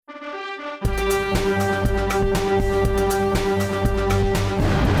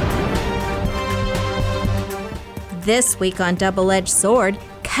This week on Double-Edged Sword,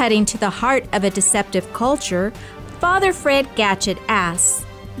 cutting to the heart of a deceptive culture, Father Fred Gatchett asks,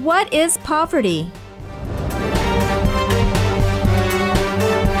 what is poverty?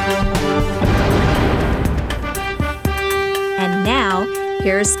 And now,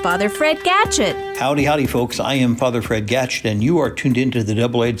 here's Father Fred Gatchett. Howdy, howdy, folks. I am Father Fred Gatchett, and you are tuned into the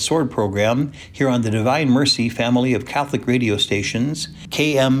Double-Edged Sword program here on the Divine Mercy family of Catholic radio stations,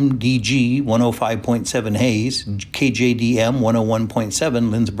 KMDG 105.7 Hayes, KJDM 101.7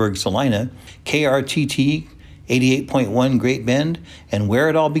 Lindsborg, Salina, KRTT 88.1 Great Bend, and Where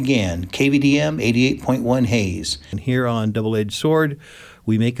It All Began, KVDM 88.1 Hayes. And here on Double-Edged Sword,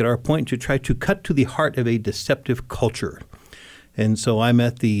 we make it our point to try to cut to the heart of a deceptive culture. And so I'm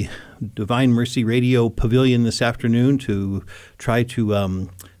at the Divine Mercy Radio Pavilion this afternoon to try to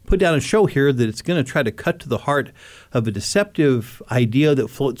put down a show here that it's going to try to cut to the heart of a deceptive idea that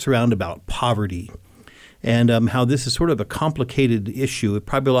floats around about poverty and how this is sort of a complicated issue,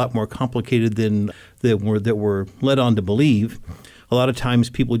 probably a lot more complicated than that we're led on to believe. A lot of times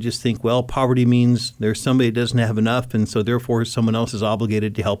people just think, well, poverty means there's somebody that doesn't have enough, and so therefore someone else is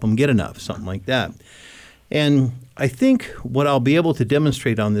obligated to help them get enough, something like that. And I think what I'll be able to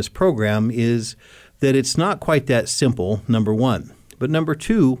demonstrate on this program is that it's not quite that simple, number one. But number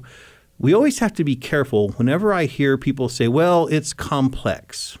two, we always have to be careful whenever I hear people say, well, it's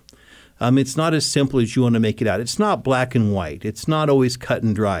complex. It's not as simple as you want to make it out. It's not black and white. It's not always cut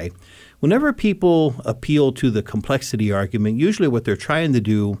and dry. Whenever people appeal to the complexity argument, usually what they're trying to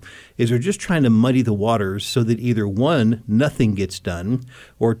do is they're just trying to muddy the waters so that either one, nothing gets done,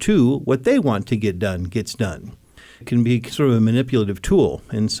 or two, what they want to get done gets done. It can be sort of a manipulative tool.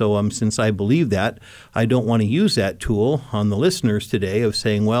 And so since I believe that, I don't want to use that tool on the listeners today of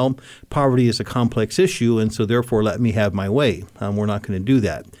saying, well, poverty is a complex issue, and so therefore let me have my way. We're not going to do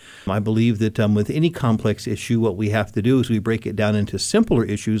that. I believe that with any complex issue, what we have to do is we break it down into simpler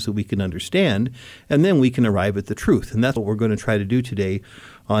issues that we can understand, and then we can arrive at the truth. And that's what we're going to try to do today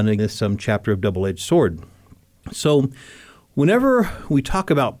on this chapter of Double-Edged Sword. So whenever we talk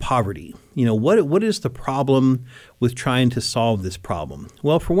about poverty, what is the problem with trying to solve this problem?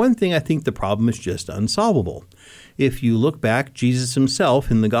 Well, for one thing, I think the problem is just unsolvable. If you look back, Jesus himself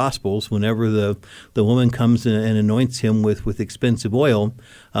in the Gospels, whenever the woman comes and anoints him with expensive oil,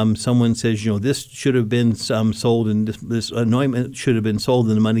 someone says, this should have been sold, and this anointment should have been sold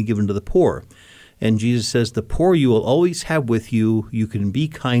and the money given to the poor. And Jesus says, the poor you will always have with you. You can be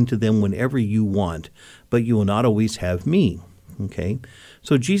kind to them whenever you want, but you will not always have me. Okay?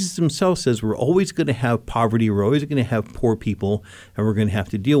 So Jesus himself says we're always going to have poverty, we're always going to have poor people, and we're going to have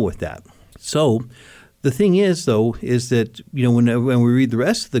to deal with that. So the thing is, though, is that, when we read the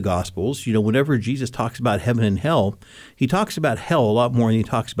rest of the Gospels, whenever Jesus talks about heaven and hell, he talks about hell a lot more than he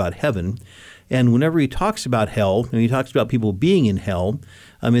talks about heaven. And whenever he talks about hell, and he talks about people being in hell,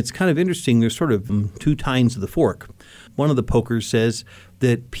 it's kind of interesting. There's sort of two tines of the fork. One of the pokers says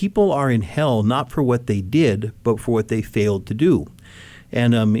that people are in hell not for what they did, but for what they failed to do.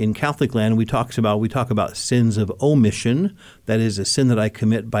 And in Catholic land, we talk about sins of omission, that is a sin that I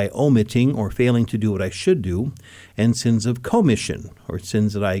commit by omitting or failing to do what I should do, and sins of commission, or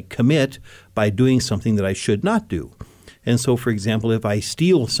sins that I commit by doing something that I should not do. And so, for example, if I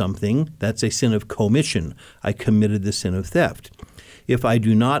steal something, that's a sin of commission. I committed the sin of theft. If I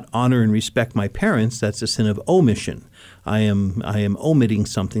do not honor and respect my parents, that's a sin of omission. I am omitting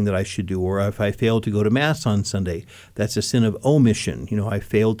something that I should do. Or if I fail to go to Mass on Sunday, that's a sin of omission. I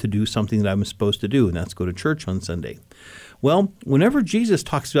failed to do something that I'm supposed to do, and that's go to church on Sunday. Well, whenever Jesus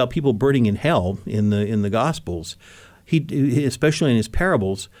talks about people burning in hell in the Gospels, he, especially in his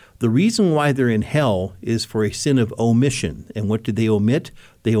parables, the reason why they're in hell is for a sin of omission. And what did they omit?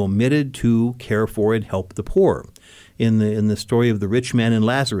 They omitted to care for and help the poor. In the story of the rich man and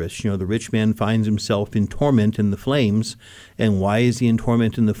Lazarus, the rich man finds himself in torment in the flames. And why is he in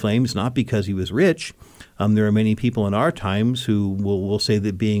torment in the flames? Not because he was rich. There are many people in our times who will say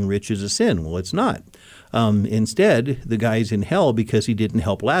that being rich is a sin. Well, it's not. Instead, the guy's in hell because he didn't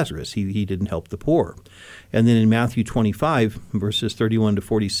help Lazarus. He didn't help the poor. And then in Matthew 25, verses 31 to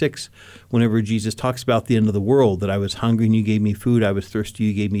 46, whenever Jesus talks about the end of the world, that I was hungry and you gave me food, I was thirsty,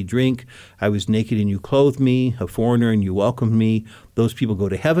 you gave me drink, I was naked and you clothed me, a foreigner and you welcomed me, those people go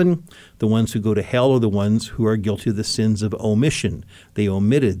to heaven. The ones who go to hell are the ones who are guilty of the sins of omission. They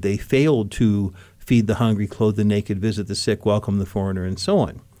omitted, they failed to feed the hungry, clothe the naked, visit the sick, welcome the foreigner, and so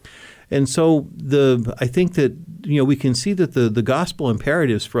on. And so I think that we can see that the gospel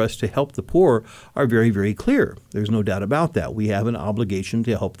imperatives for us to help the poor are very, very clear. There's no doubt about that. We have an obligation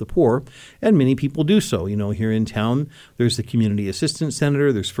to help the poor, and many people do so. Here in town, there's the Community Assistance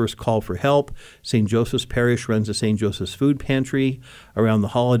Center. There's First Call for Help. St. Joseph's Parish runs the St. Joseph's Food Pantry. Around the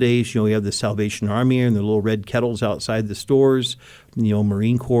holidays, we have the Salvation Army and the little red kettles outside the stores.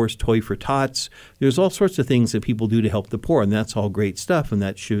 Marine Corps, Toy for Tots. There's all sorts of things that people do to help the poor, and that's all great stuff, and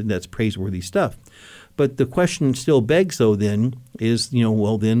that's praiseworthy stuff. But the question still begs, though, then, is,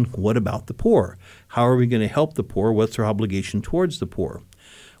 then what about the poor? How are we going to help the poor? What's our obligation towards the poor?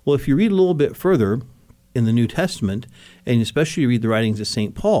 Well, if you read a little bit further in the New Testament, and especially read the writings of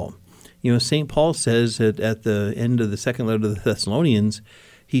St. Paul, St. Paul says that at the end of the second letter to the Thessalonians,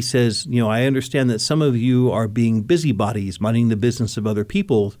 he says, I understand that some of you are being busybodies, minding the business of other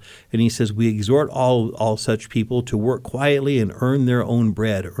people. And he says, we exhort all such people to work quietly and earn their own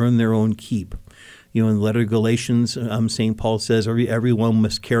bread, earn their own keep. In the letter to Galatians, St. Paul says everyone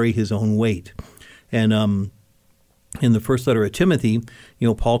must carry his own weight. And in the first letter of Timothy,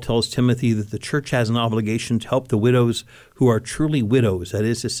 Paul tells Timothy that the church has an obligation to help the widows who are truly widows. That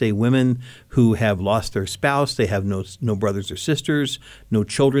is to say, women who have lost their spouse, they have no brothers or sisters, no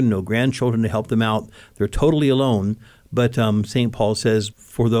children, no grandchildren to help them out. They're totally alone. But St. Paul says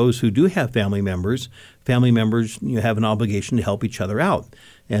for those who do have family members have an obligation to help each other out.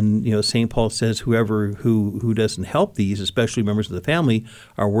 And St. Paul says whoever who doesn't help these, especially members of the family,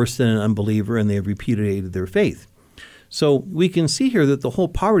 are worse than an unbeliever, and they have repudiated their faith. So we can see here that the whole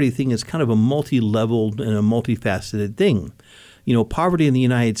poverty thing is kind of a multi-leveled and a multifaceted thing. Poverty in the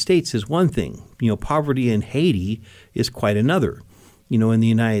United States is one thing. Poverty in Haiti is quite another. In the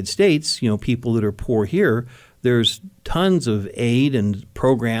United States, people that are poor here, there's tons of aid and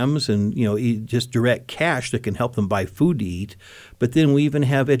programs and, just direct cash that can help them buy food to eat. But then we even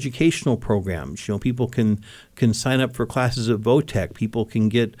have educational programs. People can sign up for classes at Votech. People can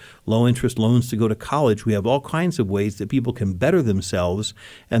get low-interest loans to go to college. We have all kinds of ways that people can better themselves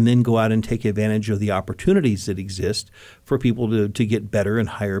and then go out and take advantage of the opportunities that exist for people to get better and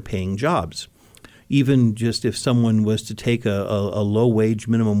higher-paying jobs. Even just if someone was to take a low-wage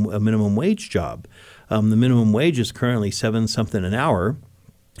minimum wage job, the minimum wage is currently $7-something an hour.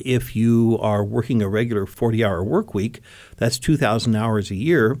 If you are working a regular 40-hour work week, that's 2,000 hours a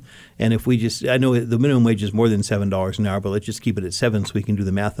year. And if I know the minimum wage is more than $7 an hour, but let's just keep it at 7 so we can do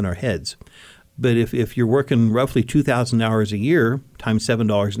the math in our heads. But if you're working roughly 2,000 hours a year times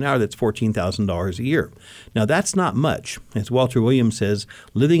 $7 an hour, that's $14,000 a year. Now, that's not much. As Walter Williams says,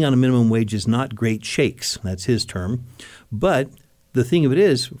 living on a minimum wage is not great shakes. That's his term. But the thing of it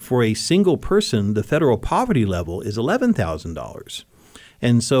is, for a single person, the federal poverty level is $11,000.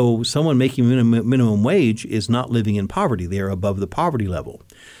 And so someone making minimum wage is not living in poverty. They are above the poverty level.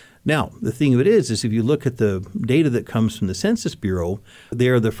 Now, the thing of it is if you look at the data that comes from the Census Bureau, they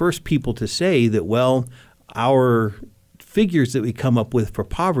are the first people to say that, well, our figures that we come up with for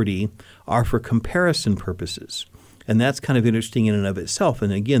poverty are for comparison purposes. And that's kind of interesting in and of itself.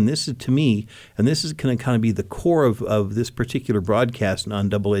 And again, this is, to me, and this is going to kind of be the core of this particular broadcast on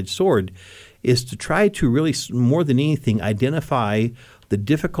Double-Edged Sword, is to try to really, more than anything, identify the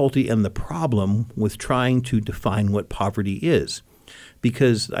difficulty and the problem with trying to define what poverty is.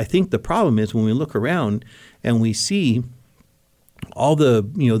 Because I think the problem is when we look around and we see all the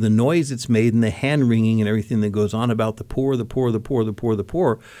noise that's made and the hand-wringing and everything that goes on about the poor, the poor, the poor, the poor, the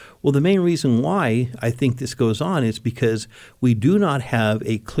poor. Well, the main reason why I think this goes on is because we do not have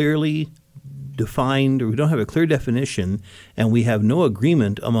a clearly defined, or we don't have a clear definition, and we have no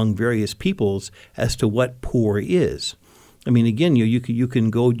agreement among various peoples as to what poor is. I mean, again, you can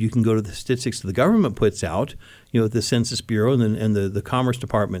go to the statistics that the government puts out, the Census Bureau and the Commerce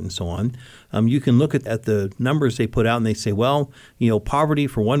Department and so on. You can look at the numbers they put out and they say, well, poverty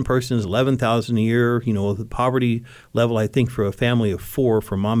for one person is $11,000 a year. The poverty level, I think, for a family of 4,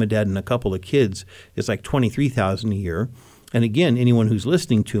 for mom and dad and a couple of kids, is like $23,000 a year. And again, anyone who's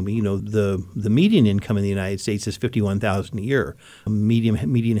listening to me, the median income in the United States is $51,000 a year,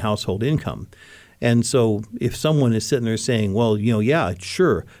 median household income. And so if someone is sitting there saying, well, yeah,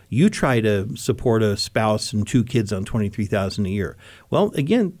 sure, you try to support a spouse and 2 kids on $23,000 a year. Well,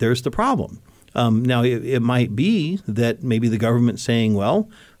 again, there's the problem. Now, it might be that maybe the government's saying, well,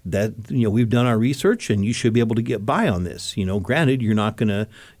 that we've done our research and you should be able to get by on this. Granted, you're not going to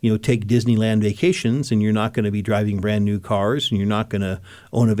take Disneyland vacations and you're not going to be driving brand new cars and you're not going to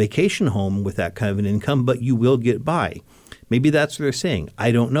own a vacation home with that kind of an income, but you will get by. Maybe that's what they're saying.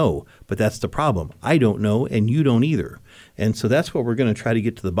 I don't know, but that's the problem. I don't know, and you don't either. And so that's what we're going to try to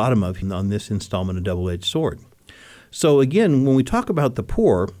get to the bottom of on this installment of Double-Edged Sword. So again, when we talk about the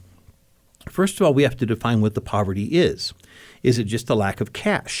poor, First of all, we have to define what the poverty is. Is it just a lack of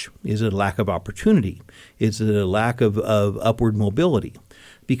cash? Is it a lack of opportunity? Is it a lack of upward mobility?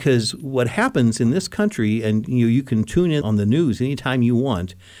 Because what happens in this country, and you can tune in on the news anytime you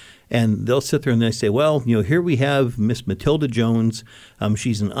want, and they'll sit there and they say, well, here we have Miss Matilda Jones.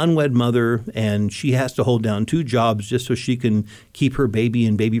 She's an unwed mother, and she has to hold down 2 jobs just so she can keep her baby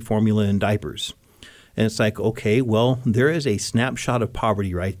in baby formula and diapers. And it's like, okay, well, there is a snapshot of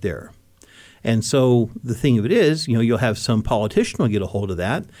poverty right there. And so the thing of it is, you'll have some politician will get a hold of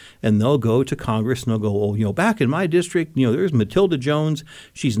that, and they'll go to Congress and they'll go, oh, back in my district, there's Matilda Jones.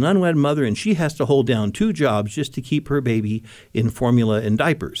 She's an unwed mother, and she has to hold down 2 jobs just to keep her baby in formula and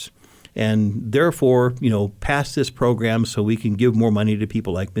diapers. And therefore, pass this program so we can give more money to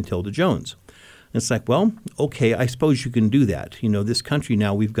people like Matilda Jones. And it's like, well, okay, I suppose you can do that. This country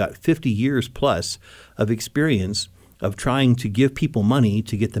now, we've got 50 years plus of experience of trying to give people money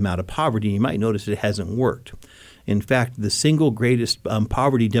to get them out of poverty. You might notice it hasn't worked. In fact, the single greatest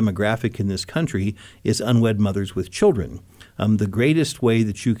poverty demographic in this country is unwed mothers with children. The greatest way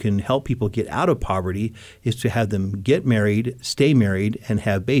that you can help people get out of poverty is to have them get married, stay married, and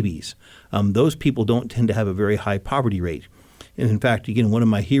have babies. Those people don't tend to have a very high poverty rate. And in fact, again, one of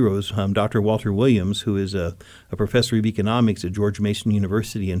my heroes, Dr. Walter Williams, who is a professor of economics at George Mason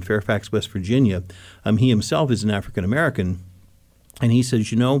University in Fairfax, West Virginia, he himself is an African American. And he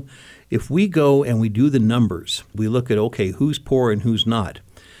says, if we go and we do the numbers, we look at, okay, who's poor and who's not.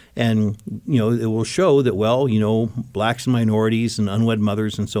 And, it will show that, well, blacks and minorities and unwed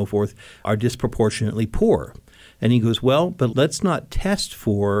mothers and so forth are disproportionately poor. And he goes, well, but let's not test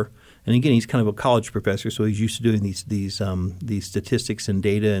for. And again, he's kind of a college professor, so he's used to doing these statistics and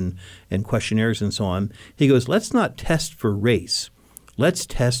data and questionnaires and so on. He goes, let's not test for race. Let's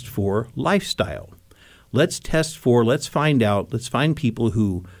test for lifestyle. Let's find people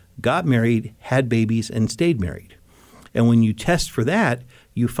who got married, had babies, and stayed married. And when you test for that,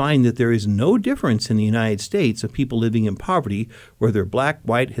 you find that there is no difference in the United States of people living in poverty, whether they're black,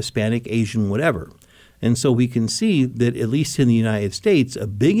 white, Hispanic, Asian, whatever. And so we can see that, at least in the United States, a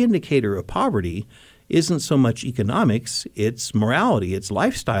big indicator of poverty isn't so much economics, it's morality, it's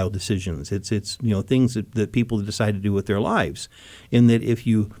lifestyle decisions, it's things that people decide to do with their lives. In that if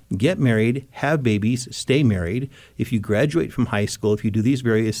you get married, have babies, stay married, if you graduate from high school, if you do these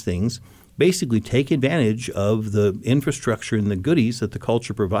various things, basically take advantage of the infrastructure and the goodies that the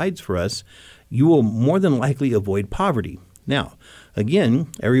culture provides for us, you will more than likely avoid poverty. Now, again,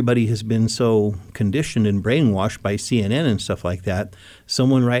 everybody has been so conditioned and brainwashed by CNN and stuff like that.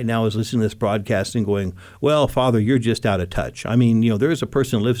 Someone right now is listening to this broadcast and going, well, Father, you're just out of touch. I mean, there's a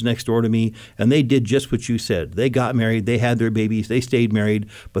person who lives next door to me, and they did just what you said. They got married, they had their babies, they stayed married,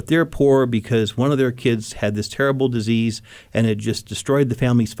 but they're poor because one of their kids had this terrible disease, and it just destroyed the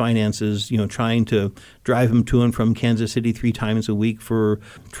family's finances, trying to drive them to and from Kansas City 3 times a week for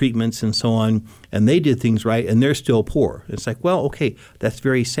treatments and so on. And they did things right, and they're still poor. It's like, well, okay, that's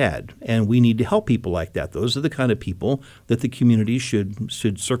very sad, and we need to help people like that. Those are the kind of people that the community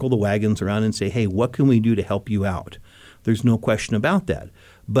should circle the wagons around and say, hey, what can we do to help you out? There's no question about that.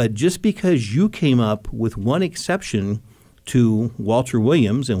 But just because you came up with one exception to Walter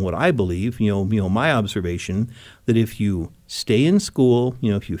Williams and what I believe, my observation, that if you stay in school,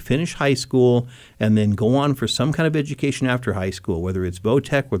 if you finish high school and then go on for some kind of education after high school, whether it's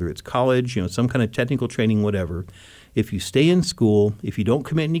vo-tech, whether it's college, some kind of technical training, whatever, if you stay in school, if you don't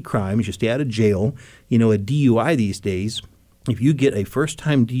commit any crimes, you stay out of jail, a DUI these days, if you get a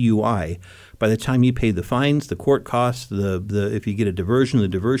first-time DUI, by the time you pay the fines, the court costs, if you get a diversion, the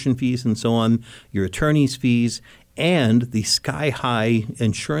diversion fees and so on, your attorney's fees, and the sky-high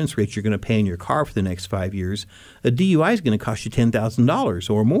insurance rates you're going to pay in your car for the next 5 years, a DUI is going to cost you $10,000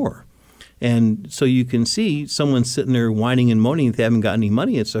 or more. And so you can see someone sitting there whining and moaning if they haven't got any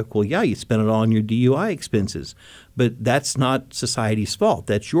money. It's like, well, yeah, you spent it all on your DUI expenses. But that's not society's fault.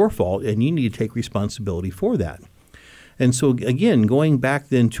 That's your fault, and you need to take responsibility for that. And so, again, going back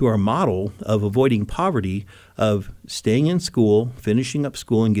then to our model of avoiding poverty, of staying in school, finishing up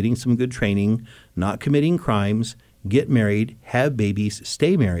school and getting some good training, not committing crimes, get married, have babies,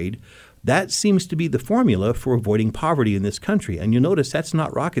 stay married, that seems to be the formula for avoiding poverty in this country. And you'll notice that's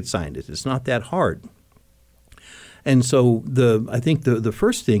not rocket science. It's not that hard. And so I think the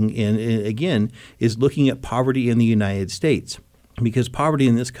first thing, again, is looking at poverty in the United States. Because poverty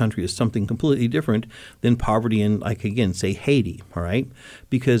in this country is something completely different than poverty in, say, Haiti, all right?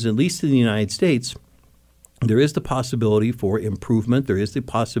 Because at least in the United States, There is the possibility for improvement. There is the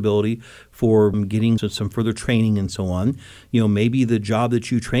possibility for getting some further training and so on. Maybe the job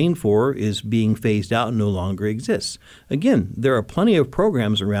that you trained for is being phased out and no longer exists. Again, there are plenty of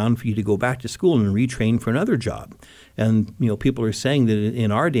programs around for you to go back to school and retrain for another job. And, people are saying that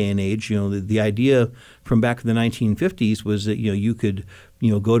in our day and age, the idea from back in the 1950s was that, you could,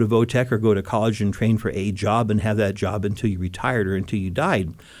 go to Votech or go to college and train for a job and have that job until you retired or until you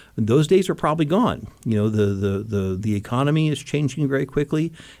died. Those days are probably gone. The economy is changing very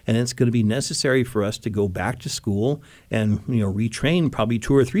quickly, and it's going to be necessary for us to go back to school and, retrain probably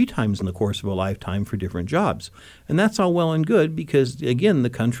 2 or 3 times in the course of a lifetime for different jobs. And that's all well and good because, again, the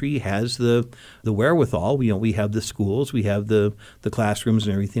country has the wherewithal. We have the schools, we have the classrooms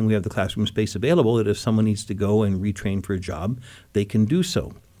and everything. We have the classroom space available that if someone needs to go and retrain for a job, they can do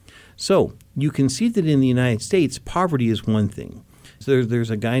so. So you can see that in the United States, poverty is one thing. So there's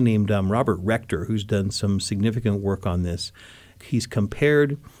a guy named Robert Rector who's done some significant work on this. He's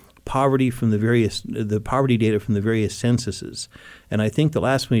compared poverty from the poverty data from the various censuses, and I think the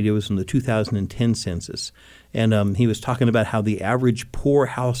last one he did was from the 2010 census. And he was talking about how the average poor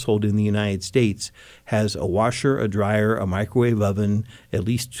household in the United States has a washer, a dryer, a microwave oven, at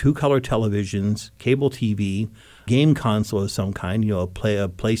least 2 color televisions, cable TV, game console of some kind, a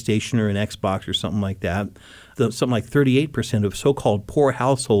PlayStation or an Xbox or something like that. Something like 38% of so-called poor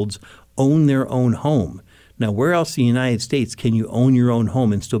households own their own home. Now, where else in the United States can you own your own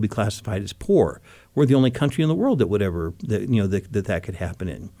home and still be classified as poor? We're the only country in the world that could happen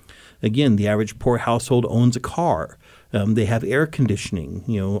in. Again, the average poor household owns a car. They have air conditioning,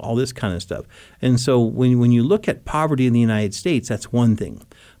 all this kind of stuff. And so when you look at poverty in the United States, that's one thing.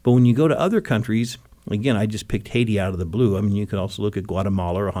 But when you go to other countries, again, I just picked Haiti out of the blue. I mean, you could also look at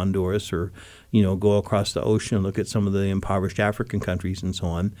Guatemala or Honduras or, go across the ocean and look at some of the impoverished African countries and so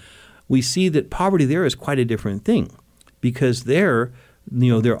on. We see that poverty there is quite a different thing because there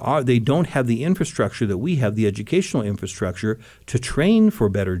they don't have the infrastructure that we have, the educational infrastructure to train for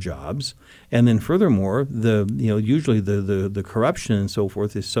better jobs. And then furthermore, usually the corruption and so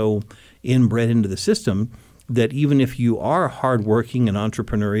forth is so inbred into the system that even if you are hardworking and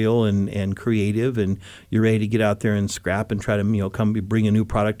entrepreneurial and creative and you're ready to get out there and scrap and try to come bring a new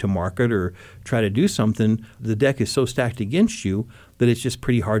product to market or try to do something, the deck is so stacked against you that it's just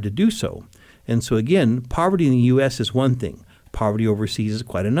pretty hard to do so. And so again, poverty in the U.S. is one thing. Poverty overseas is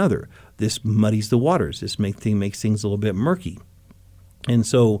quite another. This muddies the waters. This makes things a little bit murky. And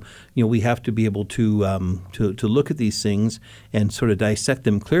so, we have to be able to look at these things and sort of dissect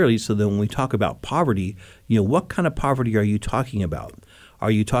them clearly so that when we talk about poverty, what kind of poverty are you talking about?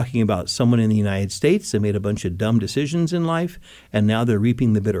 Are you talking about someone in the United States that made a bunch of dumb decisions in life and now they're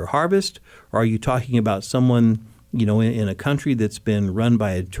reaping the bitter harvest? Or are you talking about someone in a country that's been run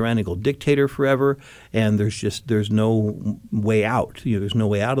by a tyrannical dictator forever, and there's no way out. There's no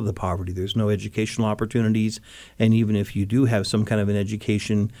way out of the poverty. There's no educational opportunities, and even if you do have some kind of an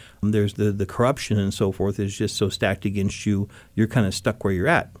education, there's the corruption and so forth is just so stacked against you. You're kind of stuck where you're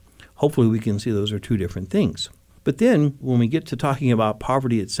at. Hopefully, we can see those are two different things. But then, when we get to talking about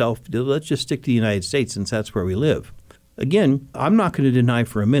poverty itself, let's just stick to the United States since that's where we live. Again, I'm not going to deny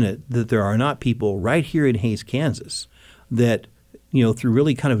for a minute that there are not people right here in Hays, Kansas, that, through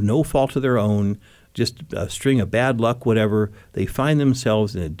really kind of no fault of their own, just a string of bad luck, whatever, they find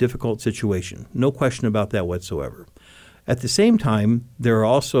themselves in a difficult situation. No question about that whatsoever. At the same time, there are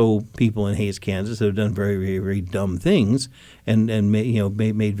also people in Hays, Kansas that have done very, very, very dumb things and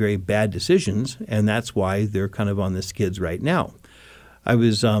made very bad decisions, and that's why they're kind of on the skids right now.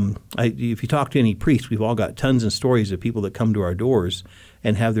 If you talk to any priest, we've all got tons of stories of people that come to our doors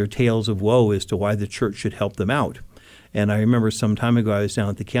and have their tales of woe as to why the church should help them out. And I remember some time ago I was down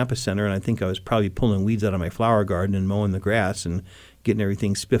at the campus center, and I think I was probably pulling weeds out of my flower garden and mowing the grass and getting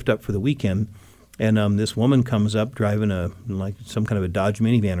everything spiffed up for the weekend. And this woman comes up driving like some kind of a Dodge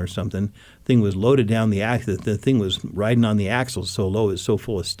minivan or something. Thing was loaded down the axle. The thing was riding on the axles so low, it was so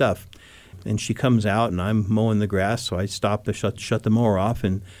full of stuff. And she comes out, and I'm mowing the grass, so I stop to shut the mower off,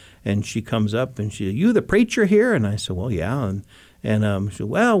 and she comes up, and she, "You the preacher here?" And I said, "Well, yeah." And she said,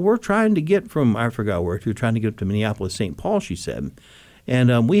 "Well, we're trying to get from," I forgot where, we were trying to get up to Minneapolis, St. Paul, she said.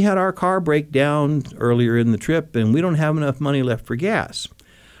 "And we had our car break down earlier in the trip, and we don't have enough money left for gas."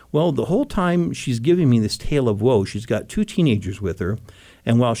 Well, the whole time she's giving me this tale of woe, she's got 2 teenagers with her,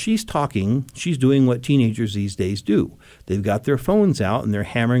 and while she's talking, she's doing what teenagers these days do. They've got their phones out, and they're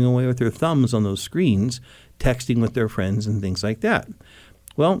hammering away with their thumbs on those screens, texting with their friends and things like that.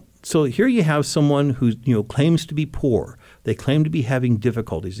 Well, so here you have someone who claims to be poor, They claim to be having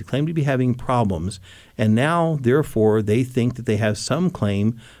difficulties. They claim to be having problems. And now, therefore, they think that they have some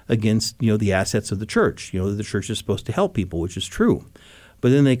claim against, the assets of the church. The church is supposed to help people, which is true. But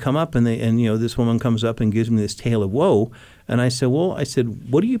then they come up and this woman comes up and gives me this tale of woe. And I said,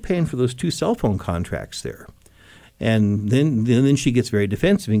 what are you paying for those 2 cell phone contracts there? And then she gets very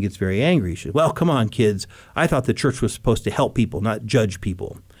defensive and gets very angry. She says, well, come on, kids. I thought the church was supposed to help people, not judge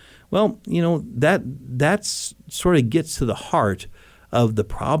people. Well, that's sort of gets to the heart of the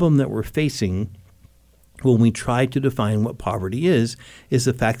problem that we're facing when we try to define what poverty is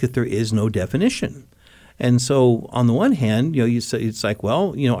the fact that there is no definition. And so on the one hand, you say, it's like,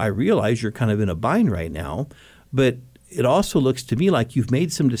 well, I realize you're kind of in a bind right now, but it also looks to me like you've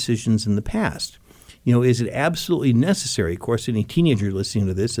made some decisions in the past. Is it absolutely necessary? Of course, any teenager listening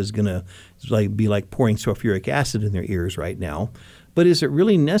to this is going to be like pouring sulfuric acid in their ears right now. But is it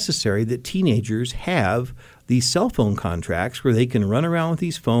really necessary that teenagers have these cell phone contracts where they can run around with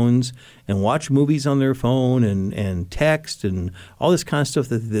these phones and watch movies on their phone and text and all this kind of stuff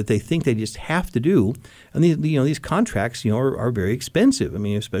that they think they just have to do? And these contracts are very expensive. I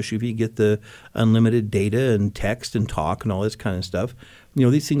mean, especially if you get the unlimited data and text and talk and all this kind of stuff.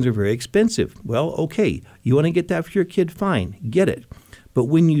 These things are very expensive. Well, okay, you want to get that for your kid? Fine, get it. But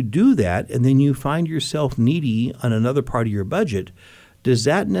when you do that and then you find yourself needy on another part of your budget, does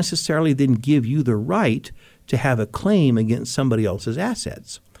that necessarily then give you the right to have a claim against somebody else's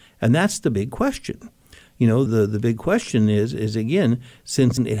assets? And that's the big question. The big question is again,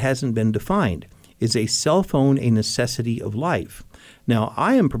 since it hasn't been defined, is a cell phone a necessity of life? Now,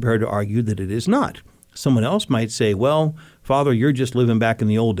 I am prepared to argue that it is not. Someone else might say, well, Father, you're just living back in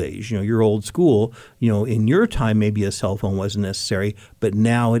the old days. You're old school. In your time, maybe a cell phone wasn't necessary, but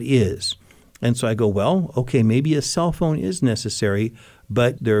now it is. And so I go, well, okay, maybe a cell phone is necessary,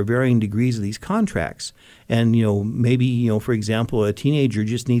 but there are varying degrees of these contracts. And, maybe, for example, a teenager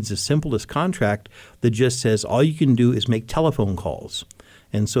just needs the simplest contract that just says all you can do is make telephone calls.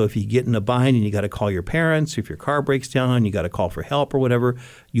 And so if you get in a bind and you got to call your parents, if your car breaks down, you got to call for help or whatever,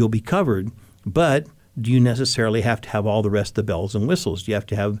 you'll be covered. But do you necessarily have to have all the rest of the bells and whistles? Do you have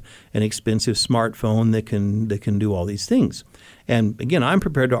to have an expensive smartphone that can do all these things? And again, I'm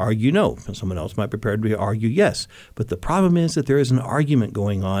prepared to argue no. Someone else might be prepared to argue yes. But the problem is that there is an argument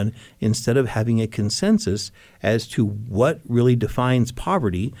going on instead of having a consensus as to what really defines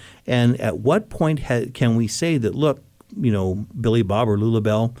poverty and at what point can we say that, look, Billy Bob or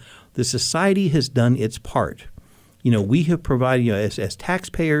Lulabelle, the society has done its part. We have provided, as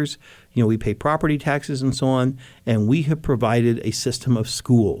taxpayers, we pay property taxes and so on, and we have provided a system of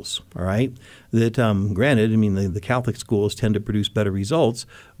schools, all right, that granted, the Catholic schools tend to produce better results,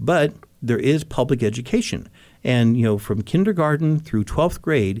 but there is public education. And, from kindergarten through 12th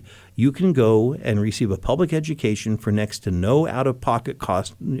grade, you can go and receive a public education for next to no out-of-pocket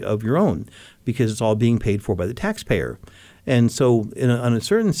cost of your own because it's all being paid for by the taxpayer. And so in a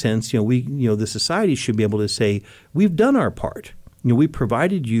certain sense, the society should be able to say, we've done our part. We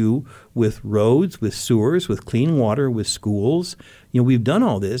provided you with roads, with sewers, with clean water, with schools. We've done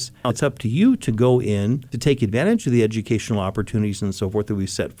all this. Now it's up to you to go in to take advantage of the educational opportunities and so forth that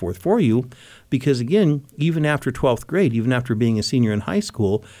we've set forth for you. Because again, even after 12th grade, even after being a senior in high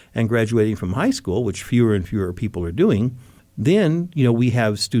school and graduating from high school, which fewer and fewer people are doing, then, we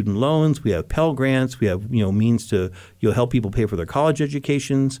have student loans, we have Pell Grants, we have, means to help people pay for their college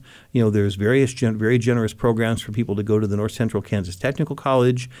educations. There's various very generous programs for people to go to the North Central Kansas Technical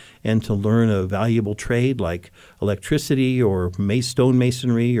College and to learn a valuable trade like electricity or stone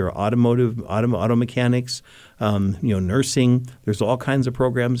masonry or auto mechanics, nursing. There's all kinds of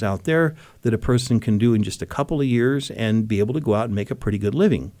programs out there that a person can do in just a couple of years and be able to go out and make a pretty good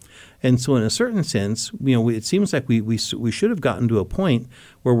living. And so in a certain sense, it seems like we should have gotten to a point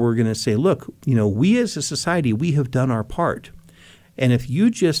where we're going to say, look, we as a society, we have done our part. And if you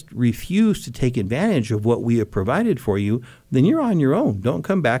just refuse to take advantage of what we have provided for you, then you're on your own. Don't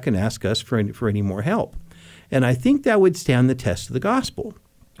come back and ask us for any more help. And I think that would stand the test of the gospel.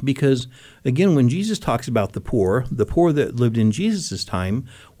 Because, again, when Jesus talks about the poor that lived in Jesus' time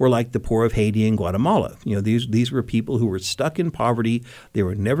were like the poor of Haiti and Guatemala. These were people who were stuck in poverty. They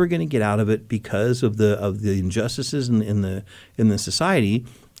were never going to get out of it because of the injustices in the society.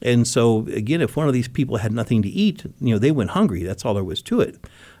 And so, again, if one of these people had nothing to eat, they went hungry. That's all there was to it.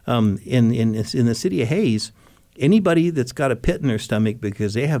 In the city of Hays, anybody that's got a pit in their stomach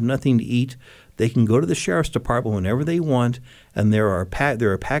because they have nothing to eat, they can go to the sheriff's department whenever they want, and there are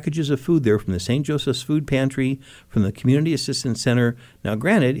packages of food there from the St. Joseph's Food Pantry, from the Community Assistance Center. Now,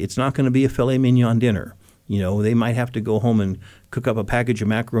 granted, it's not going to be a filet mignon dinner. They might have to go home and cook up a package of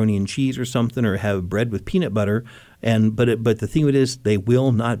macaroni and cheese or something, or have bread with peanut butter. But the thing of it is, they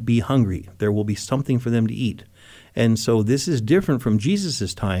will not be hungry. There will be something for them to eat. And so this is different from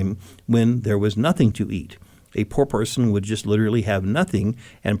Jesus' time when there was nothing to eat. A poor person would just literally have nothing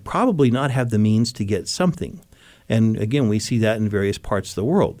and probably not have the means to get something. And again, we see that in various parts of the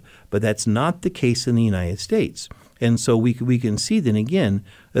world. But that's not the case in the United States. And so we can see then again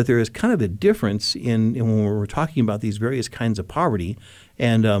that there is kind of a difference in when we're talking about these various kinds of poverty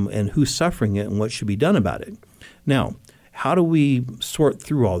and who's suffering it and what should be done about it. Now, how do we sort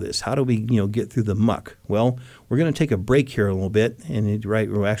through all this? How do we get through the muck? Well, we're going to take a break here a little bit, and right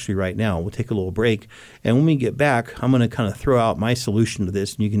now we'll take a little break. And when we get back, I'm going to kind of throw out my solution to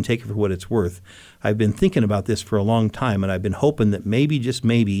this, and you can take it for what it's worth. I've been thinking about this for a long time, and I've been hoping that maybe, just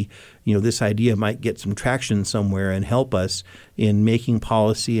maybe, this idea might get some traction somewhere and help us in making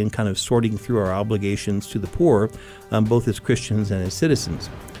policy and kind of sorting through our obligations to the poor, both as Christians and as citizens.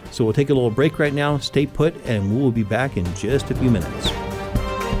 So we'll take a little break right now, stay put, and we'll be back in just a few minutes.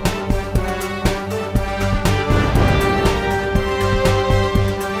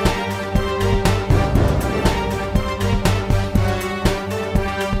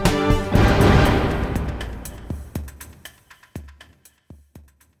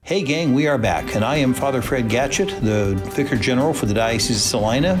 Hey gang, we are back, and I am Father Fred Gatchett, the Vicar General for the Diocese of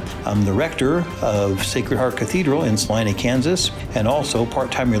Salina. I'm the rector of Sacred Heart Cathedral in Salina, Kansas, and also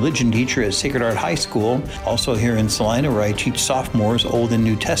part-time religion teacher at Sacred Heart High School, also here in Salina, where I teach sophomores Old and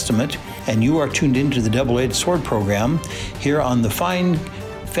New Testament. And you are tuned into the Double-Edged Sword program here on the fine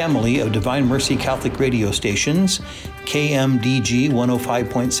family of Divine Mercy Catholic radio stations, KMDG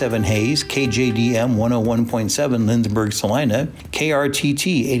 105.7 Hayes, KJDM 101.7 Lindsborg, Salina,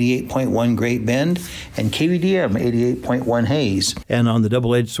 KRTT 88.1 Great Bend, and KVDM 88.1 Hayes. And on the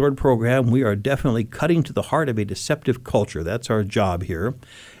Double-Edged Sword program, we are definitely cutting to the heart of a deceptive culture. That's our job here.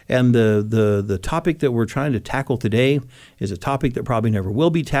 And the topic that we're trying to tackle today is a topic that probably never will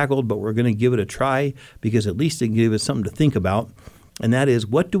be tackled, but we're going to give it a try because at least it can give us something to think about. And that is,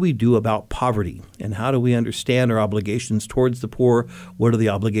 what do we do about poverty? And how do we understand our obligations towards the poor? What are the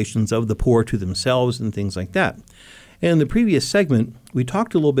obligations of the poor to themselves and things like that? And in the previous segment, we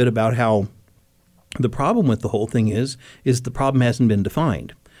talked a little bit about how the problem with the whole thing is the problem hasn't been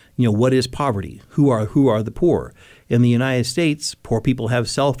defined. What is poverty? Who are the poor? In the United States, poor people have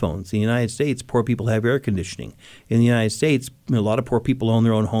cell phones. In the United States, poor people have air conditioning. In the United States, a lot of poor people own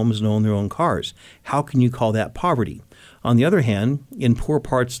their own homes and own their own cars. How can you call that poverty? On the other hand, in poor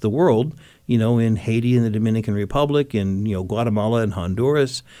parts of the world, in Haiti and the Dominican Republic, in Guatemala and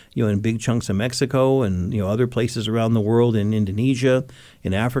Honduras, in big chunks of Mexico and other places around the world, in Indonesia,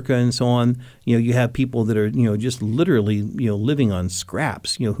 in Africa, and so on, you have people that are just literally living on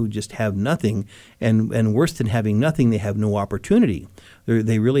scraps, who just have nothing, and worse than having nothing, they have no opportunity.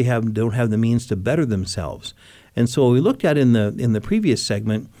 They really don't have the means to better themselves. And so what we looked at in the previous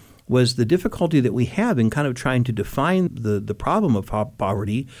segment was the difficulty that we have in kind of trying to define the problem of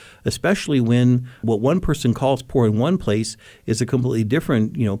poverty, especially when what one person calls poor in one place is a completely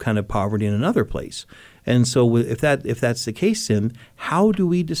different, kind of poverty in another place. And so if that's the case, then how do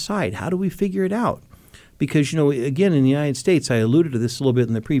we decide? How do we figure it out? Because, again, in the United States, I alluded to this a little bit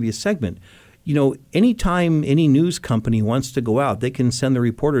in the previous segment, anytime any news company wants to go out, they can send the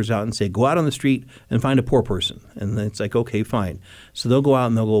reporters out and say, go out on the street and find a poor person. And it's like, okay, fine. So they'll go out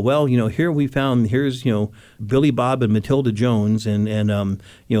and they'll go, well, here's Billy Bob and Matilda Jones. And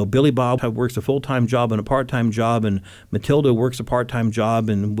Billy Bob works a full-time job and a part-time job, and Matilda works a part-time job.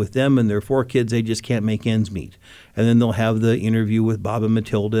 And with them and their 4 kids, they just can't make ends meet. And then they'll have the interview with Bob and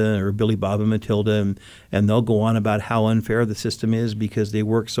Matilda, or Billy Bob and Matilda, and they'll go on about how unfair the system is because they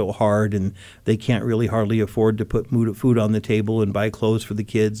work so hard and they can't really hardly afford to put food on the table and buy clothes for the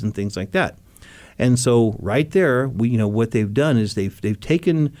kids and things like that. And so right there, what they've done is they've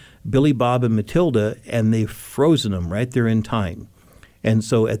taken Billy Bob and Matilda and they've frozen them right there in time. And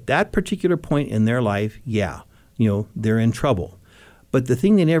so at that particular point in their life, they're in trouble. But the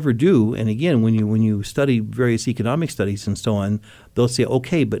thing they never do, and again, when you study various economic studies and so on, they'll say,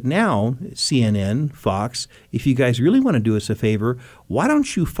 okay, but now CNN, Fox, if you guys really want to do us a favor, why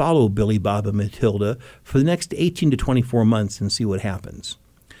don't you follow Billy Bob and Matilda for the next 18 to 24 months and see what happens?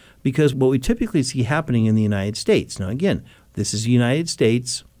 Because what we typically see happening in the United States, now again, this is the United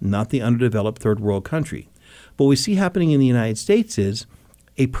States, not the underdeveloped third world country. But what we see happening in the United States is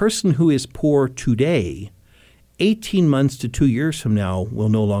a person who is poor today, 18 months to 2 years from now, will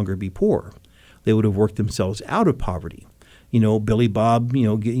no longer be poor. They would have worked themselves out of poverty. Billy Bob,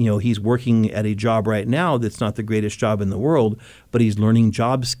 he's working at a job right now that's not the greatest job in the world, but he's learning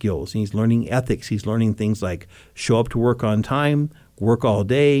job skills. And he's learning ethics. He's learning things like show up to work on time, work all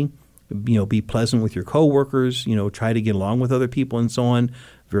day, be pleasant with your coworkers, try to get along with other people and so on.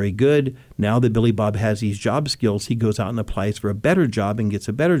 Very good. Now that Billy Bob has these job skills, he goes out and applies for a better job and gets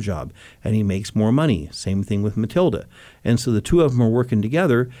a better job, and he makes more money. Same thing with Matilda. And so the two of them are working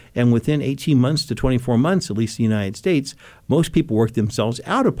together, and within 18 months to 24 months, at least in the United States, most people work themselves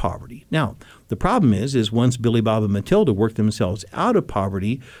out of poverty. Now, the problem is once Billy Bob and Matilda work themselves out of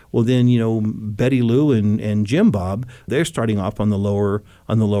poverty, well then, Betty Lou and Jim Bob, they're starting off on the lower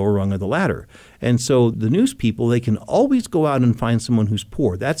rung of the ladder. And so the news people, they can always go out and find someone who's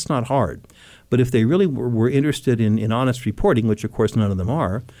poor. That's not hard. But if they really were interested in honest reporting, which of course none of them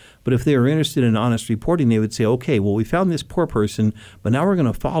are, but if they were interested in honest reporting, they would say, okay, well, we found this poor person, but now we're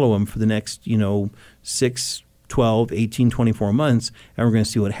going to follow him for the next, 6, 12, 18, 24 months, and we're going to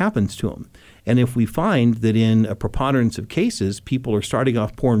see what happens to him. And if we find that in a preponderance of cases, people are starting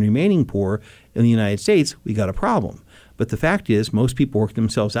off poor and remaining poor in the United States, we got a problem. But the fact is, most people work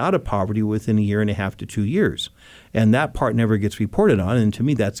themselves out of poverty within 1.5 to 2 years. And that part never gets reported on. And to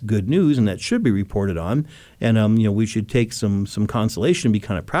me, that's good news, and that should be reported on. And, we should take some consolation and be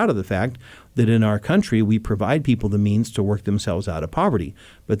kind of proud of the fact that in our country, we provide people the means to work themselves out of poverty.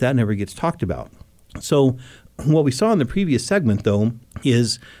 But that never gets talked about. So what we saw in the previous segment, though,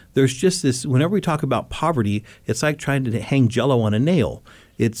 is there's just this, whenever we talk about poverty, it's like trying to hang Jell-O on a nail.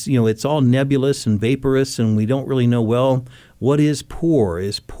 It's, it's all nebulous and vaporous, and we don't really know, well, what is poor?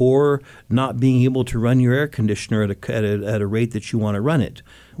 Is poor not being able to run your air conditioner at a rate that you want to run it?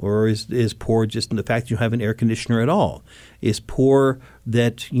 Or is poor just in the fact that you have an air conditioner at all? Is poor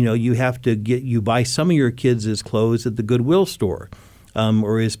that, you buy some of your kids' clothes at the Goodwill store?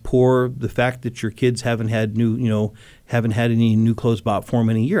 Or is poor the fact that your kids haven't had any new clothes bought for them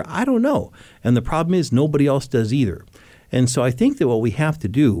in a year? I don't know. And the problem is nobody else does either. And so I think that what we have to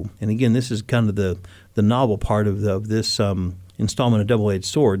do, and again, this is kind of the novel part of this installment of Double-Edged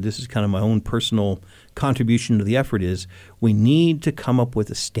Sword, this is kind of my own personal contribution to the effort, is we need to come up with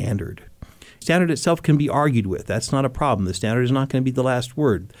a standard. Standard itself can be argued with. That's not a problem. The standard is not going to be the last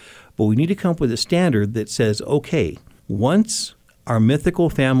word. But we need to come up with a standard that says, okay, once our mythical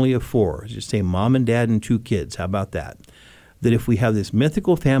family of 4, just say mom and dad and 2 kids, how about that? That if we have this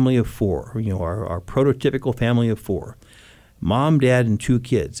mythical family of 4, our prototypical family of 4, mom, dad, and 2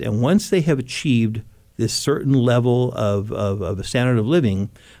 kids, and once they have achieved this certain level of a standard of living,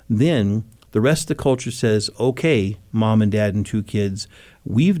 then the rest of the culture says, okay, mom and dad and 2 kids,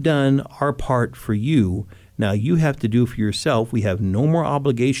 we've done our part for you. Now you have to do for yourself. We have no more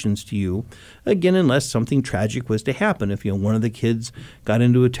obligations to you, again, unless something tragic was to happen. If one of the kids got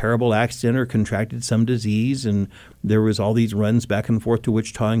into a terrible accident or contracted some disease, and there was all these runs back and forth to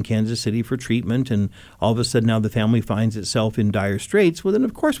Wichita and Kansas City for treatment, and all of a sudden now the family finds itself in dire straits, well, then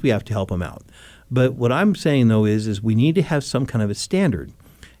of course we have to help them out. But what I'm saying, though, is we need to have some kind of a standard.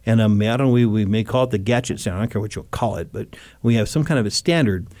 And I don't know, we may call it the Gatchett standard. I don't care what you'll call it, but we have some kind of a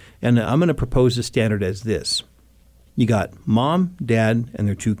standard. And I'm going to propose the standard as this. You got mom, dad, and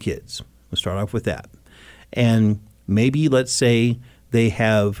their 2 kids. We'll start off with that. And maybe, let's say, they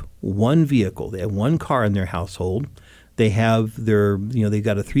have one vehicle. They have one car in their household. They have they've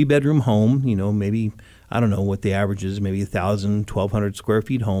got a 3-bedroom home, maybe, I don't know what the average is, maybe 1,000, 1,200 square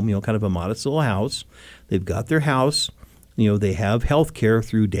feet home, kind of a modest little house. They've got their house. They have health care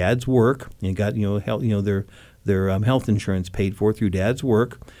through dad's work. They got, their health insurance paid for through dad's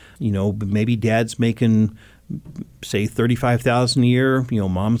work. Maybe dad's making, say, $35,000 a year.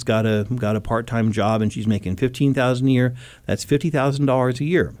 Mom's got a part-time job and she's making $15,000 a year. That's $50,000 a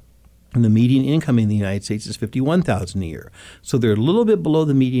year. And the median income in the United States is $51,000 a year. So they're a little bit below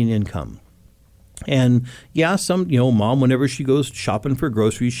the median income. And yeah, mom, whenever she goes shopping for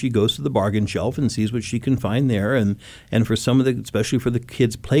groceries, she goes to the bargain shelf and sees what she can find there. And for some of especially for the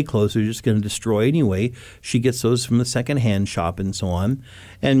kids' play clothes, they're just going to destroy anyway. She gets those from the secondhand shop and so on.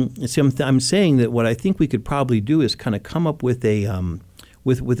 And so I'm saying that what I think we could probably do is kind of come up with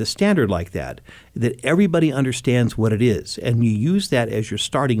with a standard like that everybody understands what it is, and you use that as your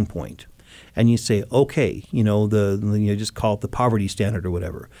starting point. And you say, okay, just call it the poverty standard or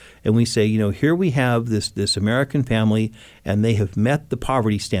whatever. And we say, here we have this American family, and they have met the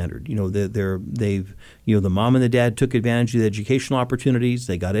poverty standard. The mom and the dad took advantage of the educational opportunities.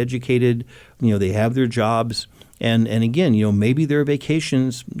 They got educated. They have their jobs. And again, maybe their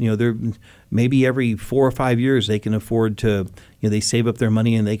vacations, maybe every 4 or 5 years they can afford to, they save up their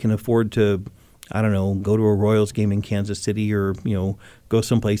money and they can afford to, I don't know, go to a Royals game in Kansas City, or, go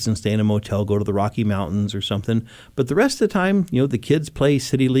someplace and stay in a motel, go to the Rocky Mountains or something. But the rest of the time, the kids play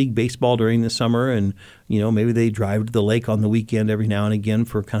City League baseball during the summer, and, maybe they drive to the lake on the weekend every now and again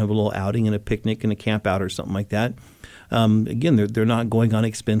for kind of a little outing and a picnic and a camp out or something like that. Again, they're not going on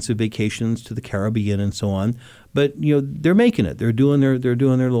expensive vacations to the Caribbean and so on, but they're making it. They're doing their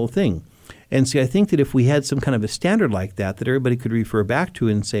little thing. And see, I think that if we had some kind of a standard like that everybody could refer back to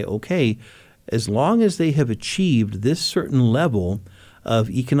and say, okay, as long as they have achieved this certain level of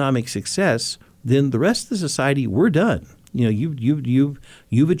economic success, then the rest of the society, we're done.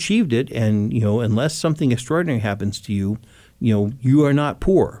 You've achieved it, and unless something extraordinary happens to you, you are not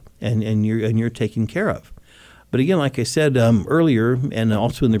poor, and you're taken care of. But again, like I said earlier, and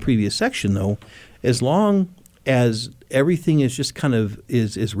also in the previous section, though, as long as everything is just kind of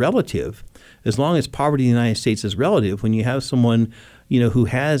is relative, as long as poverty in the United States is relative, when you have someone who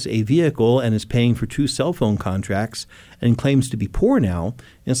has a vehicle and is paying for 2 cell phone contracts and claims to be poor now,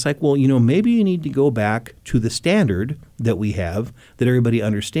 it's like, well, maybe you need to go back to the standard that we have, that everybody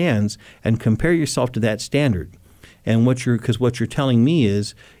understands, and compare yourself to that standard. And what you're telling me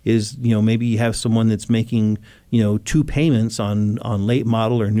is maybe you have someone that's making 2 payments on late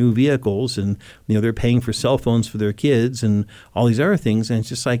model or new vehicles, and they're paying for cell phones for their kids and all these other things, and it's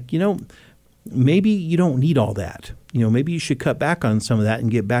just like maybe you don't need all that. Maybe you should cut back on some of that and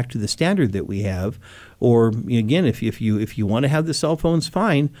get back to the standard that we have. Or again, if you want to have the cell phones,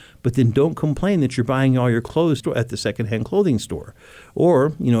 fine, but then don't complain that you're buying all your clothes at the secondhand clothing store.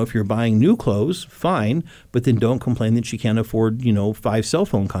 Or if you're buying new clothes, fine, but then don't complain that you can't afford 5 cell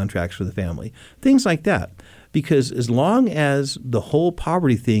phone contracts for the family. Things like that. Because as long as the whole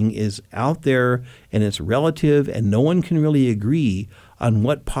poverty thing is out there and it's relative and no one can really agree on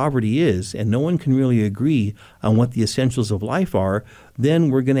what poverty is, and no one can really agree on what the essentials of life are, then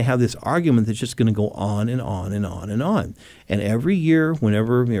we're going to have this argument that's just going to go on and on and on and on. And every year,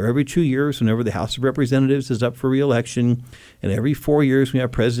 every 2 years, whenever the House of Representatives is up for re-election, and every 4 years we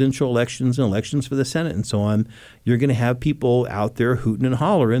have presidential elections and elections for the Senate and so on, you're going to have people out there hooting and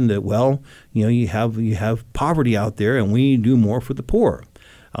hollering that, well, you have poverty out there and we need to do more for the poor.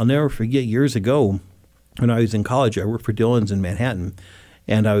 I'll never forget years ago, when I was in college, I worked for Dillon's in Manhattan,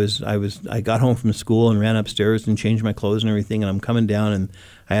 and I got home from school and ran upstairs and changed my clothes and everything, and I'm coming down, and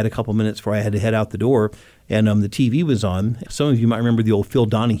I had a couple minutes before I had to head out the door, and the TV was on. Some of you might remember the old Phil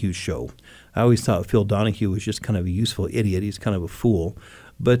Donahue show. I always thought Phil Donahue was just kind of a useful idiot. He's kind of a fool,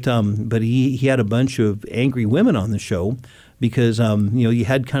 but he had a bunch of angry women on the show. Because, you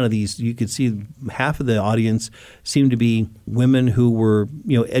had kind of these, you could see half of the audience seemed to be women who were,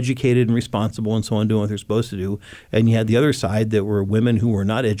 educated and responsible and so on, doing what they're supposed to do. And you had the other side that were women who were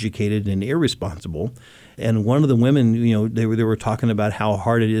not educated and irresponsible. And one of the women, they were talking about how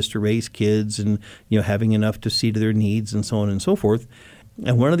hard it is to raise kids and, having enough to see to their needs and so on and so forth.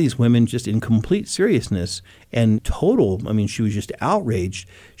 And one of these women, just in complete seriousness and she was just outraged.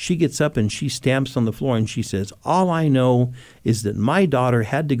 She gets up and she stamps on the floor and she says, "All I know is that my daughter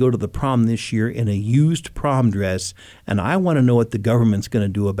had to go to the prom this year in a used prom dress, and I want to know what the government's going to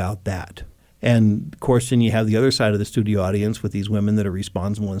do about that." And of course, then you have the other side of the studio audience with these women that are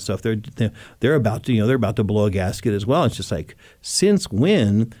responsible and stuff. They're about to blow a gasket as well. It's just like, since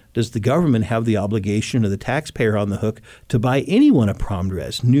when does the government have the obligation, or the taxpayer on the hook, to buy anyone a prom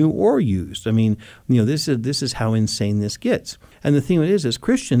dress, new or used? I mean, this is how insane this gets. And the thing is, as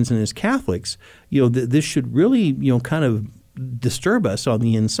Christians and as Catholics, this should really, kind of disturb us on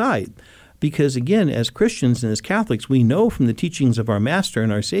the inside. Because again, as Christians and as Catholics, we know from the teachings of our Master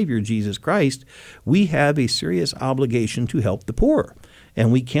and our Savior, Jesus Christ, we have a serious obligation to help the poor.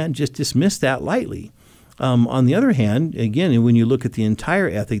 And we can't just dismiss that lightly. On the other hand, again, when you look at the entire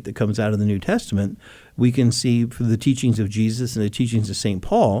ethic that comes out of the New Testament, we can see from the teachings of Jesus and the teachings of St.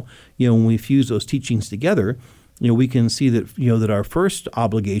 Paul, when we fuse those teachings together, we can see that, that our first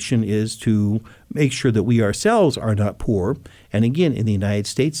obligation is to make sure that we ourselves are not poor. And again, in the United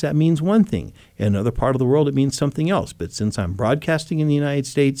States, that means one thing. In another part of the world, it means something else. But since I'm broadcasting in the United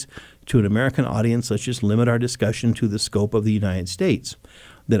States to an American audience, let's just limit our discussion to the scope of the United States.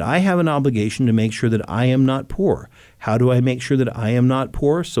 That I have an obligation to make sure that I am not poor. How do I make sure that I am not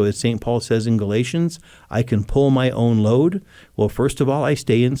poor? So as St. Paul says in Galatians, I can pull my own load. Well, first of all, I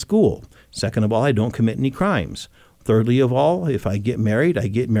stay in school. Second of all, I don't commit any crimes. Thirdly of all, if I get married,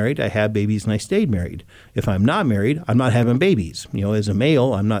 I have babies, and I stayed married. If I'm not married, I'm not having babies. As a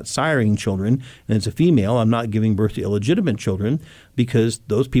male, I'm not siring children. And as a female, I'm not giving birth to illegitimate children, because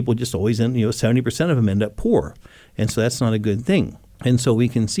those people just always end, 70% of them end up poor. And so that's not a good thing. And so we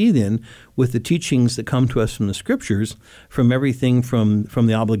can see then with the teachings that come to us from the Scriptures, from everything from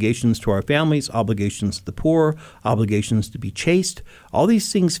the obligations to our families, obligations to the poor, obligations to be chaste, all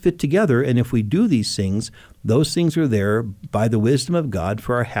these things fit together. And if we do these things, those things are there by the wisdom of God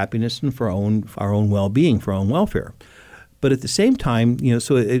for our happiness and for our own well-being, for our own welfare. But at the same time,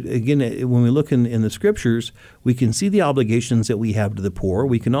 when we look in the Scriptures, we can see the obligations that we have to the poor.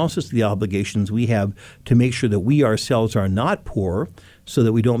 We can also see the obligations we have to make sure that we ourselves are not poor so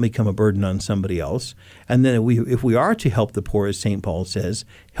that we don't become a burden on somebody else. And then if we are to help the poor, as St. Paul says,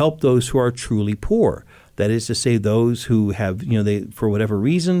 help those who are truly poor. That is to say, those who have, they for whatever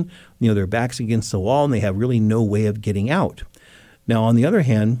reason, their backs against the wall and they have really no way of getting out. Now, on the other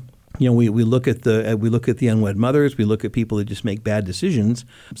hand, we look at the unwed mothers. We look at people that just make bad decisions.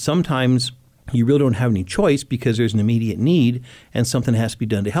 Sometimes you really don't have any choice because there's an immediate need and something has to be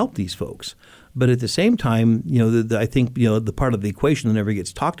done to help these folks. But at the same time, I think the part of the equation that never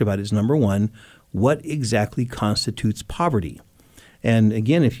gets talked about is, number one, what exactly constitutes poverty? And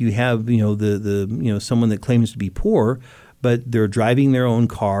again, if you have someone that claims to be poor, but they're driving their own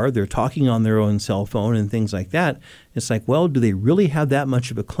car, they're talking on their own cell phone and things like that, it's like, well, do they really have that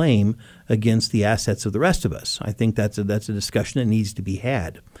much of a claim against the assets of the rest of us? I think that's a discussion that needs to be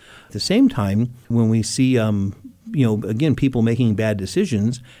had. At the same time, when we see again, people making bad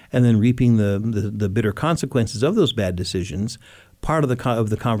decisions and then reaping the bitter consequences of those bad decisions, part of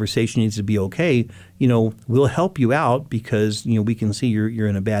the conversation needs to be, okay, we'll help you out because we can see you're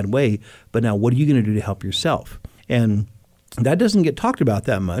in a bad way, but now what are you going to do to help yourself? And that doesn't get talked about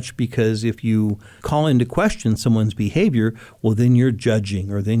that much, because if you call into question someone's behavior, well, then you're judging,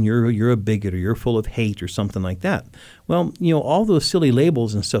 or then you're a bigot, or you're full of hate, or something like that. Well, all those silly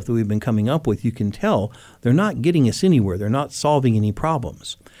labels and stuff that we've been coming up with, you can tell they're not getting us anywhere. They're not solving any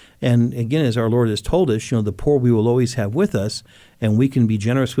problems. And again, as our Lord has told us, the poor we will always have with us, and we can be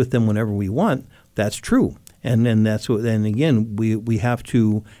generous with them whenever we want. That's true. And then and again, we have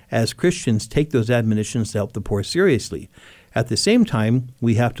to, as Christians, take those admonitions to help the poor seriously. At the same time,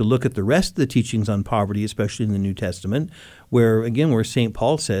 we have to look at the rest of the teachings on poverty, especially in the New Testament, where St.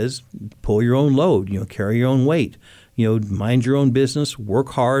 Paul says, pull your own load, carry your own weight, mind your own business, work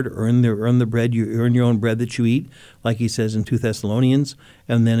hard, earn the bread, you earn your own bread that you eat, like he says in 2 Thessalonians,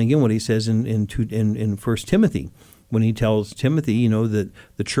 and then again what he says in 1 Timothy, when he tells Timothy, that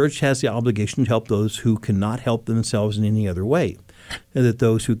the church has the obligation to help those who cannot help themselves in any other way. And that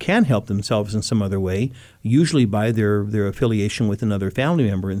those who can help themselves in some other way, usually by their affiliation with another family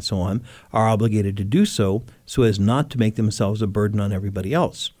member and so on, are obligated to do so as not to make themselves a burden on everybody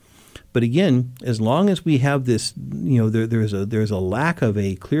else. But again, as long as we have this, there's a lack of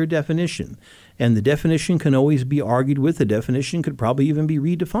a clear definition, and the definition can always be argued with. The definition could probably even be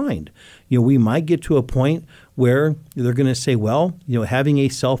redefined. We might get to a point where they're going to say, well, having a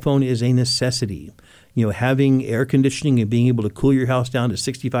cell phone is a necessity. Having air conditioning and being able to cool your house down to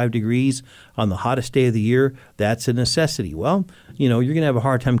 65 degrees on the hottest day of the year, that's a necessity. Well, you're going to have a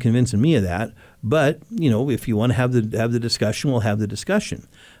hard time convincing me of that. But, if you want to have the discussion, we'll have the discussion.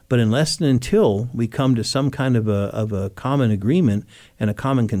 But unless and until we come to some kind of a common agreement and a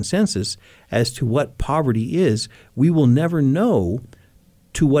common consensus as to what poverty is, we will never know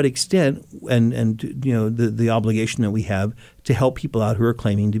to what extent and the obligation that we have to help people out who are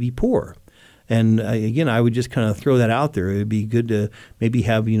claiming to be poor. And again, I would just kind of throw that out there. It would be good to maybe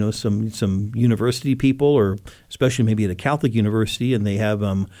have some university people, or especially maybe at a Catholic university, and they have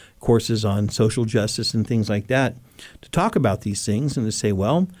courses on social justice and things like that, to talk about these things and to say,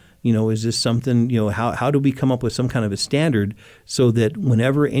 well, is this something, how do we come up with some kind of a standard so that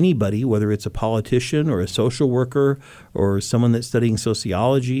whenever anybody, whether it's a politician or a social worker or someone that's studying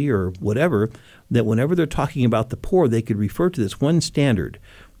sociology or whatever, that whenever they're talking about the poor, they could refer to this one standard.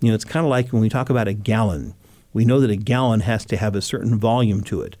 It's kind of like when we talk about a gallon. We know that a gallon has to have a certain volume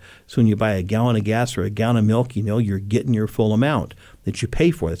to it. So when you buy a gallon of gas or a gallon of milk, you're getting your full amount that you pay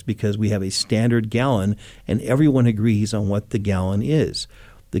for. It's because we have a standard gallon, and everyone agrees on what the gallon is.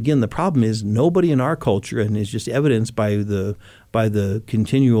 Again, the problem is nobody in our culture, and it's just evidenced by the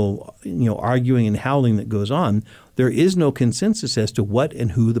continual arguing and howling that goes on, there is no consensus as to what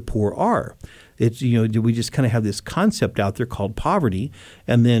and who the poor are. It's, we just kind of have this concept out there called poverty,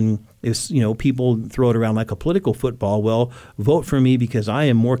 and then if people throw it around like a political football, well, vote for me because I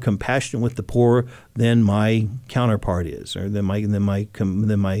am more compassionate with the poor than my counterpart is, or than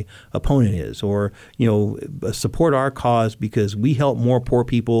my opponent is, or support our cause because we help more poor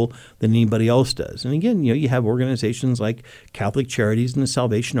people than anybody else does. And again, you have organizations like Catholic Charities and the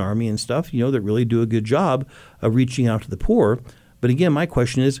Salvation Army and stuff, that really do a good job of reaching out to the poor. But again, my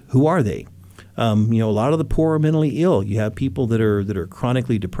question is, who are they? A lot of the poor are mentally ill. You have people that are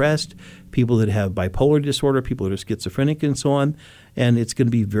chronically depressed, people that have bipolar disorder, people that are schizophrenic, and so on. And it's going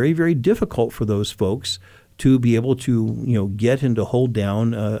to be very, very difficult for those folks to be able to, get and to hold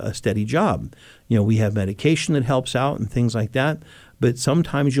down a steady job. We have medication that helps out and things like that. But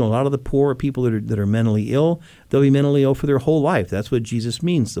sometimes, a lot of the poor are people that are mentally ill. They'll be mentally ill for their whole life. That's what Jesus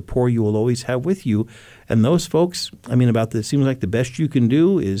means. The poor you will always have with you. And those folks, it seems like the best you can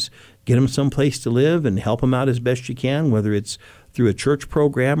do is get them someplace to live and help them out as best you can, whether it's through a church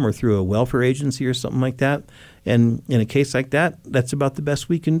program or through a welfare agency or something like that. And in a case like that, that's about the best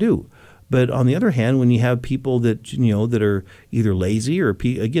we can do. But on the other hand, when you have people that, that are either lazy or,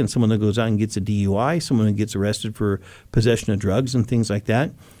 again, someone that goes out and gets a DUI, someone who gets arrested for possession of drugs and things like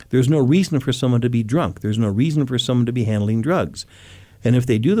that, there's no reason for someone to be drunk. There's no reason for someone to be handling drugs. And if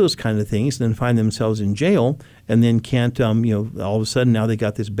they do those kind of things, then find themselves in jail and then can't, all of a sudden now they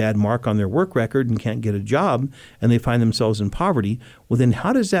got this bad mark on their work record and can't get a job and they find themselves in poverty, well, then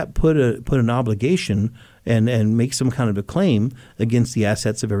how does that put an obligation and make some kind of a claim against the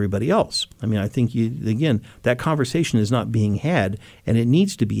assets of everybody else? I think, that conversation is not being had, and it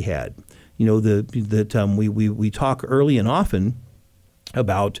needs to be had. We talk early and often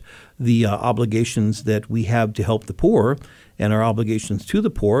about the obligations that we have to help the poor and our obligations to the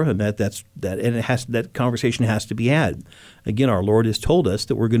poor, and that conversation has to be had. Again, our Lord has told us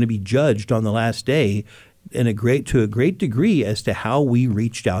that we're going to be judged on the last day to a great degree as to how we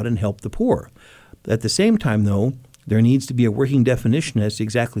reached out and helped the poor. At the same time, though, there needs to be a working definition as to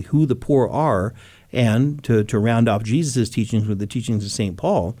exactly who the poor are, and to round off Jesus' teachings with the teachings of St.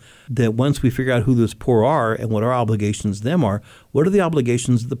 Paul, that once we figure out who those poor are and what our obligations to them are, what are the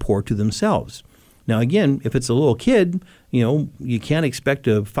obligations of the poor to themselves? Now, again, if it's a little kid, you can't expect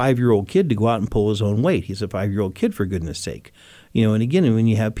a 5-year-old kid to go out and pull his own weight. He's a 5-year-old kid, for goodness sake. And again, when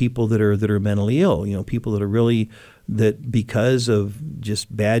you have people that are mentally ill, people that are really, that because of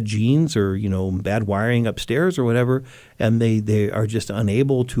just bad genes or, bad wiring upstairs or whatever, and they are just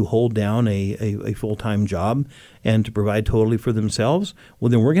unable to hold down a full-time job and to provide totally for themselves, well,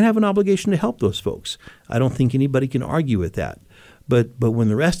 then we're going to have an obligation to help those folks. I don't think anybody can argue with that. But when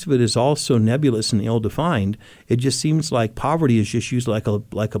the rest of it is all so nebulous and ill-defined, it just seems like poverty is just used like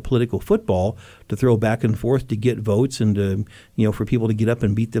a political football to throw back and forth to get votes and to, for people to get up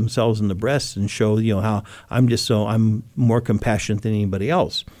and beat themselves in the breast and show, how I'm more compassionate than anybody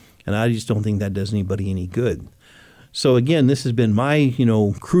else. And I just don't think that does anybody any good. So again, this has been my,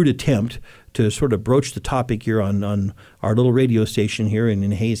 crude attempt to sort of broach the topic here on our little radio station here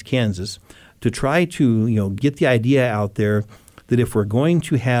in Hays, Kansas, to try to, get the idea out there that if we're going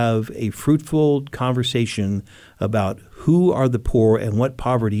to have a fruitful conversation about who are the poor and what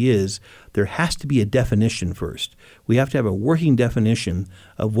poverty is, there has to be a definition first. We have to have a working definition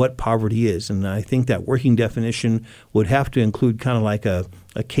of what poverty is. And I think that working definition would have to include kind of like a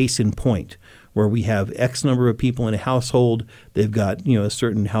case in point, where we have X number of people in a household, they've got, a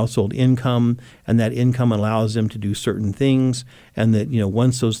certain household income, and that income allows them to do certain things, and that,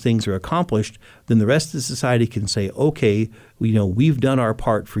 once those things are accomplished, then the rest of the society can say, okay, we've done our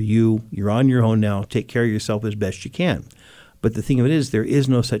part for you, you're on your own now, take care of yourself as best you can. But the thing of it is, there is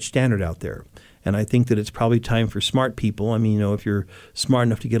no such standard out there. And I think that it's probably time for smart people. If you're smart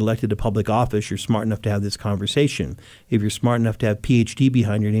enough to get elected to public office, you're smart enough to have this conversation. If you're smart enough to have PhD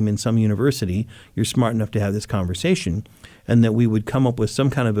behind your name in some university, you're smart enough to have this conversation. And that we would come up with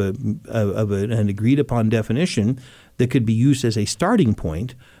some kind of an agreed upon definition that could be used as a starting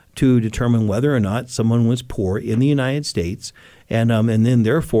point to determine whether or not someone was poor in the United States, and then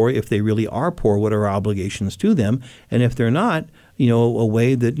therefore, if they really are poor, what are our obligations to them? And if they're not, a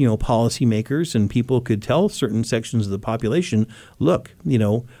way that, policymakers and people could tell certain sections of the population, look,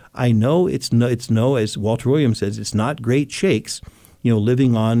 I know it's no, as Walter Williams says, it's not great shakes,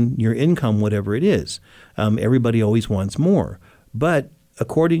 living on your income, whatever it is. Everybody always wants more. But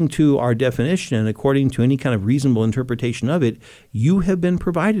according to our definition and according to any kind of reasonable interpretation of it, you have been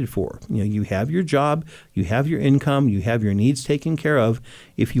provided for. You have your job, you have your income, you have your needs taken care of.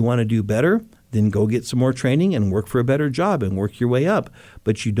 If you want to do better, then go get some more training and work for a better job and work your way up.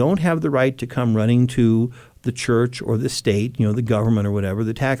 But you don't have the right to come running to the church or the state, the government or whatever,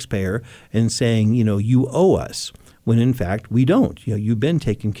 the taxpayer, and saying, you owe us, when in fact we don't. You've been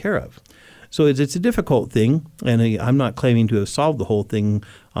taken care of. So it's a difficult thing, and I'm not claiming to have solved the whole thing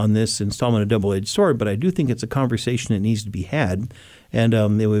on this installment of Double-Edged Sword, but I do think it's a conversation that needs to be had, and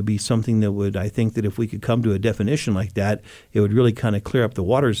it would be something that would, I think that if we could come to a definition like that, it would really kind of clear up the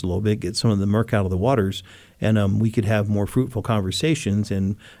waters a little bit, get some of the murk out of the waters, and we could have more fruitful conversations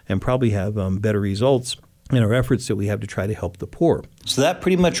and probably have better results in our efforts that we have to try to help the poor. So that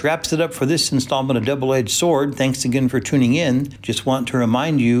pretty much wraps it up for this installment of Double-Edged Sword. Thanks again for tuning in. Just want to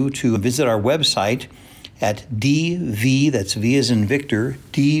remind you to visit our website at DV, that's V as in Victor,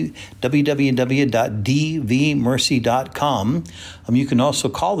 www.dvmercy.com. You can also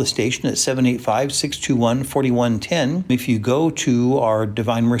call the station at 785-621-4110. If you go to our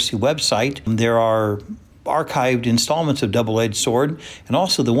Divine Mercy website, there are archived installments of Double-Edged Sword and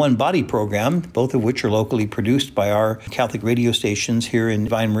also the One Body program, both of which are locally produced by our Catholic radio stations here in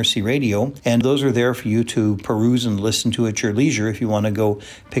Divine Mercy Radio. And those are there for you to peruse and listen to at your leisure if you want to go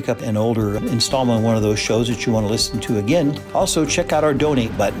pick up an older installment of one of those shows that you want to listen to again. Also, check out our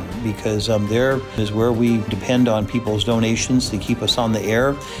donate button, because there is where we depend on people's donations to keep us on the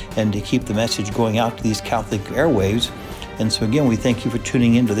air and to keep the message going out to these Catholic airwaves. And so again, we thank you for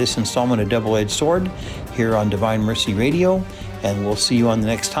tuning in to this installment of Double-Edged Sword here on Divine Mercy Radio, and we'll see you on the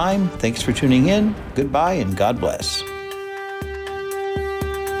next time. Thanks for tuning in. Goodbye and God bless.